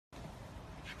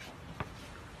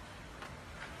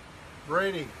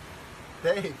Brady,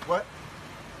 Dave,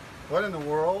 what in the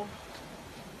world?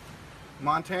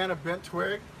 Montana Bent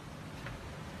Twig?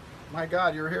 My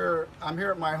God, you're here. I'm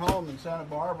here at my home in Santa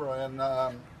Barbara, and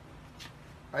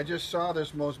I just saw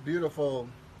this most beautiful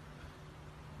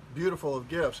of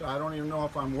gifts. I don't even know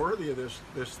if I'm worthy of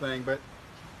this thing, but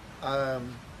I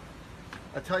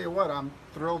tell you what, I'm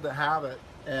thrilled to have it,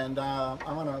 and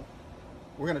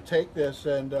we're gonna take this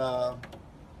and I'll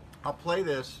play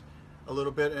this a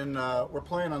little bit, and we're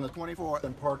playing on the 24th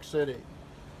in Park City.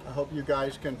 I hope you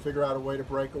guys can figure out a way to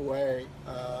break away,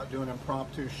 do an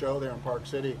impromptu show there in Park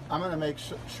City. I'm going to make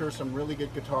sure some really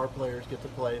good guitar players get to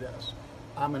play this.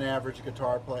 I'm an average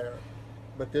guitar player,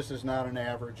 but this is not an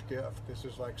average gift. This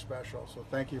is like special. So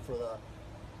thank you for the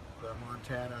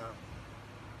Montana,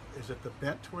 is it the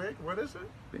Bent Twig? What is it?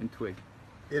 Bent Twig.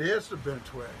 It is the Bent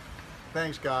Twig.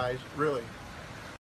 Thanks guys, really.